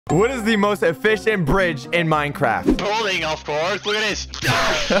What is the most efficient bridge in Minecraft? Building, of course. Look at this.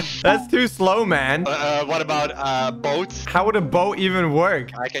 That's too slow, man. What about boats? How would a boat even work?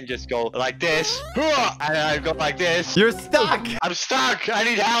 I can just go like this. And I go like this. You're stuck. I'm stuck. I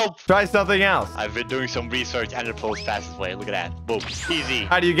need help. Try something else. I've been doing some research and it's the fastest way. Look at that. Boom. Easy.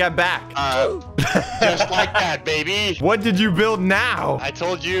 How do you get back? Just like that, baby. What did you build now? I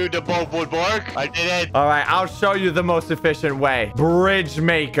told you the boat would work. I did it. All right, I'll show you the most efficient way. Bridge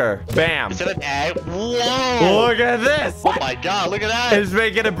maker. Bam. Is it an egg? Whoa. Look at this. Oh my god, look at that. It's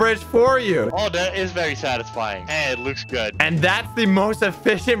making a bridge for you. Oh, that is very satisfying. And it looks good. And that's the most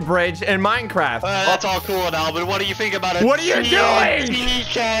efficient bridge in Minecraft. That's all cool and all, but what do you think about it? What are you doing?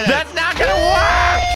 That's not gonna work.